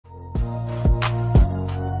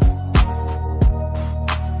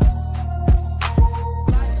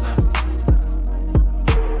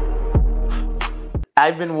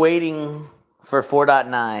I've been waiting for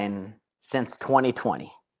 4.9 since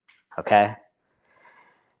 2020. Okay,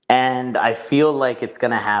 and I feel like it's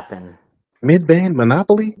gonna happen. Mid-band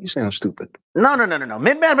monopoly? You sound stupid. No.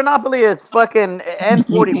 Mid-band monopoly is fucking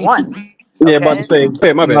N41. Yeah, about to say.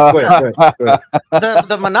 Hey, my bad. Go ahead.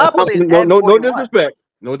 The monopoly is No N41. disrespect.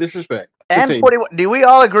 No disrespect. N41. Do we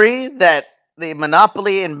all agree that the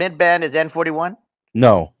monopoly in mid-band is N41?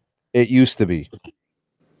 No, it used to be.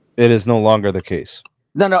 It is no longer the case.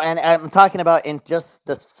 No, and I'm talking about in just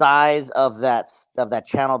the size of that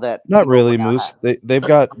channel that. Not really, Moose. They've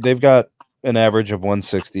got an average of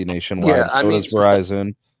 160 nationwide. Yeah, so does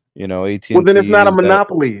Verizon. You know, AT&T. Well, then it's not a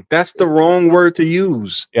monopoly. That's the wrong word to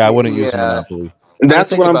use. Yeah, I wouldn't use monopoly.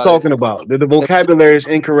 That's what I'm talking about. The vocabulary is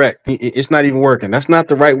incorrect. It's not even working. That's not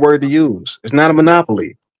the right word to use. It's not a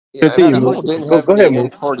monopoly. Yeah, if people didn't have the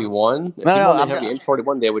N41, if people didn't have the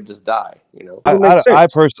N41, they would just die. You know,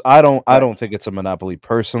 I don't think it's a monopoly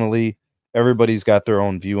personally. Everybody's got their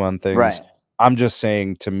own view on things. Right. I'm just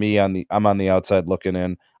saying, to me, I'm on the outside looking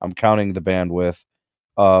in. I'm counting the bandwidth.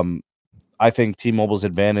 I think T-Mobile's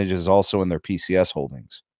advantage is also in their PCS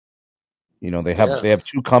holdings. You know, they have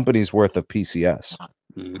two companies worth of PCS.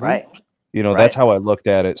 Right. You know, that's how I looked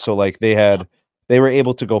at it. So like they were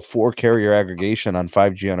able to go 4 carrier aggregation on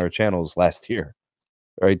 5G on our channels last year,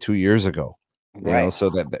 right? 2 years ago. You know,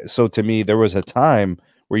 so to me, there was a time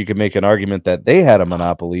where you could make an argument that they had a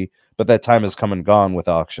monopoly, but that time has come and gone with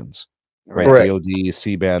auctions. Right. DoD,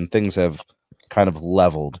 C-band, things have kind of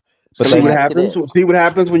leveled. But see what happens. See what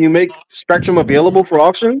happens when you make spectrum available for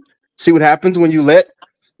auction. See what happens when you let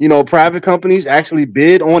private companies actually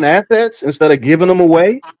bid on assets instead of giving them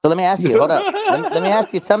away. So let me ask you. Hold up. Let me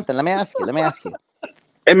ask you something. Let me ask you.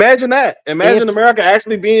 Imagine that. Imagine America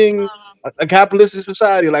actually being a capitalistic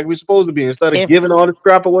society like we're supposed to be instead of giving all this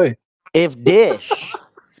crap away. If Dish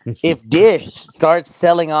starts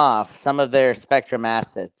selling off some of their spectrum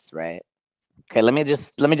assets, right? Okay, let me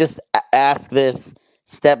just ask this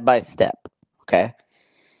step by step. Okay,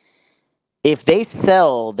 if they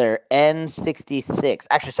sell their N70,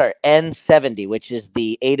 which is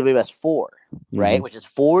the AWS4, right, which is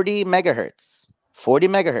 40 megahertz,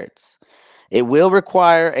 it will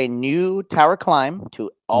require a new tower climb to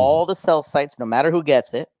all the cell sites, no matter who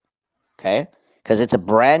gets it. Okay, because it's a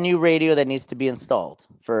brand new radio that needs to be installed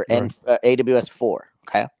for AWS4.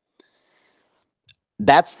 Okay.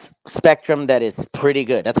 That's spectrum that is pretty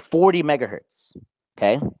good. That's 40 megahertz.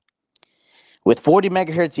 Okay. With 40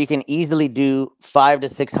 megahertz, you can easily do 500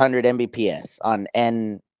 to 600 Mbps on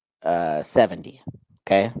N70.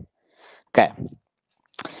 Okay.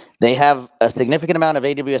 They have a significant amount of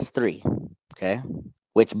AWS3. Okay.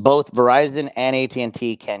 Which both Verizon and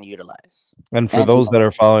AT&T can utilize. And for those that are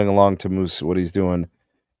following along to Moose, what he's doing,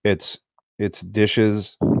 it's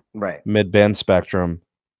Dish's mid-band spectrum.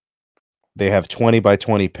 They have 20 by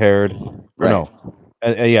 20 paired.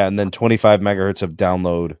 And then 25 megahertz of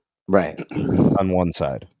download on one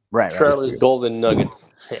side. Charlie's golden nuggets.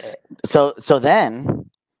 So then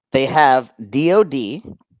they have DoD,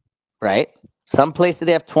 right? Some places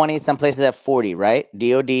they have 20, some places they have 40, right?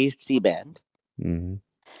 DoD C-band. Mm-hmm.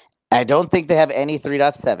 I don't think they have any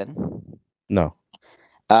 3.7. No.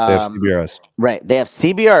 They have CBRS. Right. They have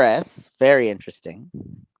CBRS. Very interesting.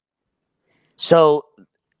 So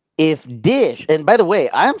if Dish, and by the way,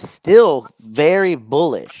 I'm still very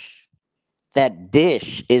bullish that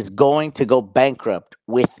Dish is going to go bankrupt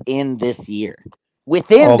within this year. This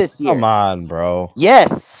year. Come on, bro.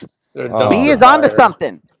 Yes. B is onto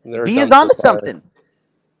something.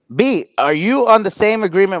 B, are you on the same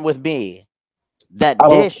agreement with me that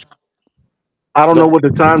Dish? I don't know what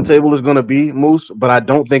the timetable is going to be, Moose, but I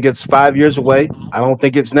don't think it's 5 years away. I don't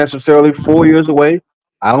think it's necessarily 4 years away.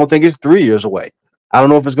 I don't think it's 3 years away. I don't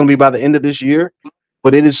know if it's going to be by the end of this year,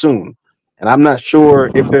 but it is soon. And I'm not sure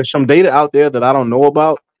if there's some data out there that I don't know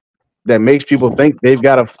about that makes people think they've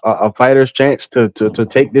got a fighter's chance to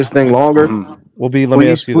take this thing longer. Well, B, let me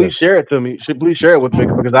ask you this. Please share it to me. Please share it with me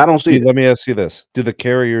because I don't see it. Let me ask you this. Do the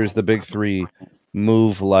carriers, the big three,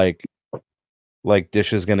 move like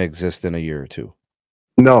Dish is going to exist in a year or two?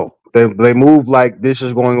 No, they move like Dish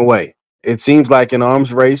is going away. It seems like an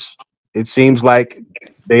arms race. It seems like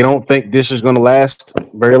they don't think Dish is going to last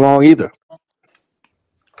very long either.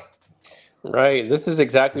 Right. This is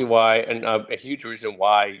exactly why, and a huge reason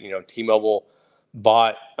why T-Mobile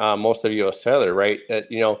bought most of US Cellular. Right.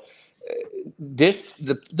 Dish.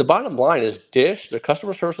 The bottom line is Dish. Their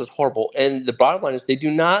customer service is horrible, and the bottom line is they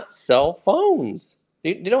do not sell phones.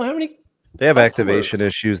 They don't have any They have customers. activation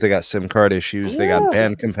issues. They got SIM card issues. They got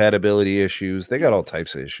band compatibility issues. They got all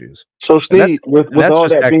types of issues. So Sneed, with That's all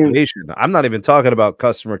just that being activation. I'm not even talking about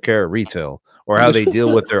customer care at retail or how they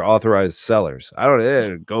deal with their authorized sellers. I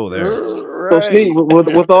don't go there. so Sneed,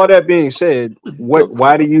 with all that being said,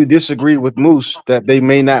 why do you disagree with Moose that they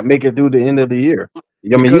may not make it through the end of the year?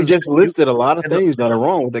 I mean, you just listed a lot of things that are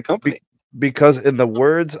wrong with the company. Because in the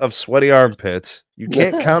words of Sweaty Armpits, you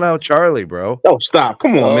can't count out Charlie, bro. Oh, stop!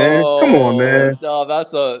 Come on, man! Come on, man! No,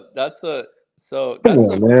 that's a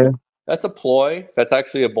man. That's a ploy. That's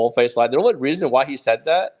actually a bold-faced lie. The only reason why he said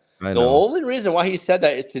that, only reason why he said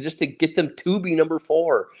that is to get them to be number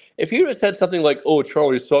 4. If he would have said something like, "Oh,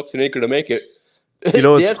 Charlie sucks and ain't gonna make it," you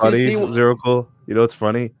know what's funny, Zero Cool? You know what's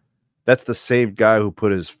funny? That's the same guy who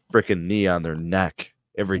put his freaking knee on their neck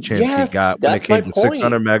every chance he got when it came to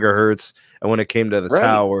 600 megahertz, and when it came to the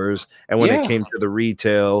towers, and when it came to the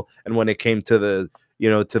retail, and when it came to the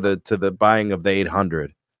to the buying of the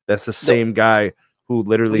 800. That's the same guy who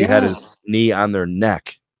literally had his knee on their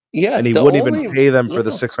neck. Yeah, and he wouldn't even pay them for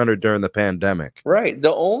the 600 during the pandemic. Right.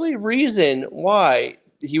 The only reason why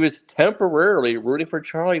he was temporarily rooting for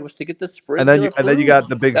Charlie was to get the spring. And then you got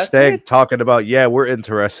the big stag talking about, yeah, we're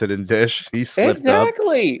interested in Dish. He slipped up.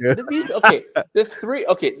 The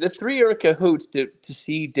three are in cahoots to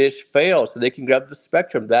see Dish fail so they can grab the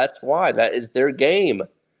spectrum. That's why. That is their game.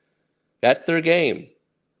 That's their game.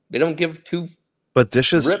 They don't give two. But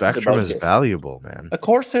Dish's spectrum is valuable, man. Of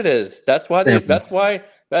course it is. That's why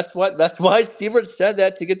Steve said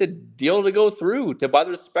that, to get the deal to go through, to buy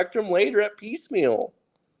the spectrum later at piecemeal.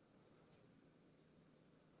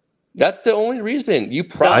 That's the only reason. You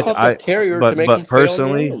prop up a carrier to make them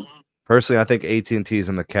personally, I think AT&T is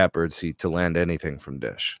in the catbird seat to land anything from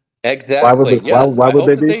Dish. Exactly. Why would they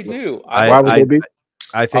do? Why would they be?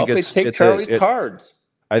 I think they take Charlie's cards.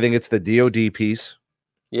 I think it's the DoD piece.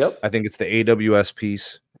 Yep. I think it's the AWS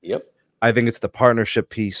piece. Yep. I think it's the partnership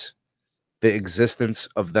piece, the existence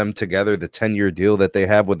of them together, the 10-year deal that they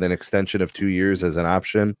have with an extension of 2 years as an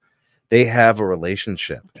option. They have a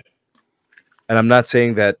relationship. And I'm not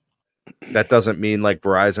saying that doesn't mean like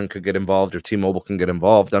Verizon could get involved or T-Mobile can get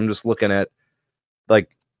involved. I'm just looking at,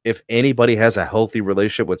 like, if anybody has a healthy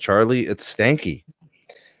relationship with Charlie, it's Stanky.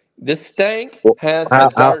 This Stank has a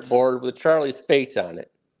dartboard with Charlie's face on it.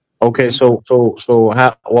 Okay, so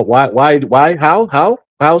how? Why?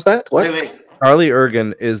 How's that? What? Charlie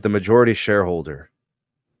Ergen is the majority shareholder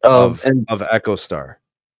of Echostar.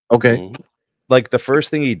 Okay. Like, the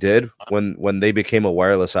first thing he did when they became a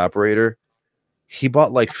wireless operator, he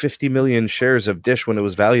bought like 50 million shares of Dish when it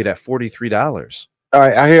was valued at $43. All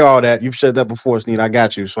right, I hear all that. You've said that before, Sneed. I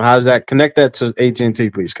got you. So how does that connect that to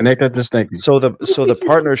AT&T, please? Connect that to Stanky. So the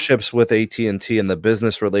partnerships with AT&T and the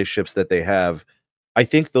business relationships that they have, I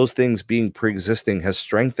think those things being pre-existing has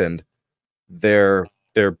strengthened their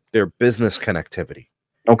business connectivity.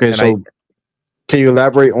 Okay, so can you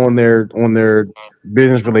elaborate on their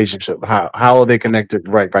business relationship? How are they connected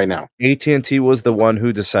right now? AT&T was the one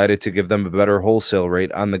who decided to give them a better wholesale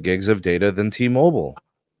rate on the gigs of data than T-Mobile.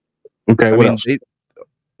 Okay, what else?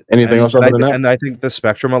 Anything else other than that? And I think the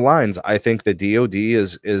spectrum aligns. I think the DoD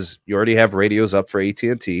is you already have radios up for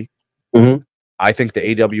AT&T. Mm-hmm. I think the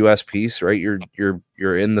AWS piece, right?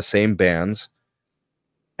 You're in the same bands,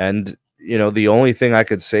 and the only thing I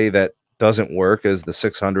could say that doesn't work is the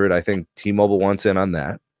 600. I think T-Mobile wants in on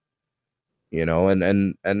that.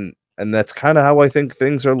 And that's kind of how I think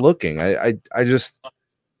things are looking. I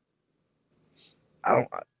don't.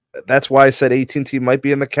 That's why I said AT&T might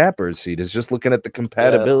be in the catbird seat. Is just looking at the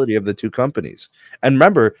compatibility of the two companies. And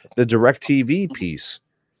remember the DirecTV piece.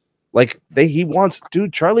 Like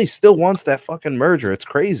Charlie still wants that fucking merger. It's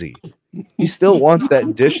crazy. He still wants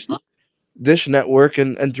that Dish Network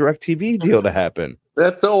and DirecTV deal to happen.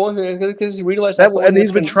 That's the only thing because he realized that, and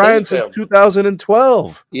he's been trying since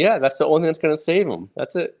 2012. Yeah, that's the only thing that's going to save him.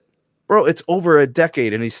 That's it, bro. It's over a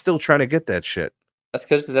decade, and he's still trying to get that shit. That's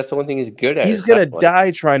because that's the one thing he's good at. He's gonna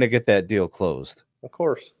die trying to get that deal closed. Of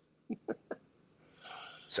course.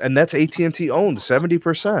 And that's AT&T owned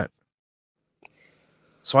 70%.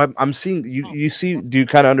 So I'm seeing you see. Do you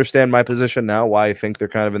kind of understand my position now? Why I think they're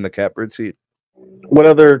kind of in the catbird seat? What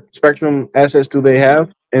other spectrum assets do they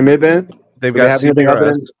have in midband? They've got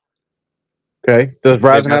cbrs. Okay. Does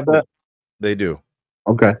Verizon have that? They do.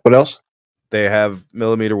 Okay. What else? They have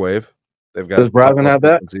millimeter wave. They've got. Does Verizon have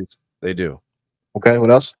that? They do. Okay.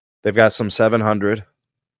 What else? They've got some 700.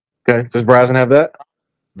 Okay. Does Verizon have that?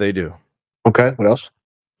 They do. Okay. What else?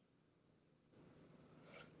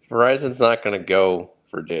 Verizon's not going to go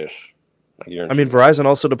for Dish. I mean, Verizon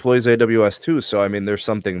also deploys AWS too, so I mean, there's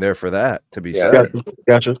something there for that to be said.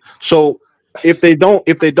 Gotcha. So if they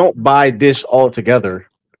don't buy Dish altogether,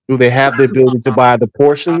 do they have the ability to buy the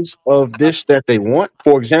portions of Dish that they want?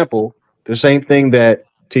 For example, the same thing that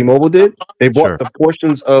T-Mobile did. They bought Sure. the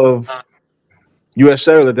portions of US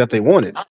Cellular that they wanted.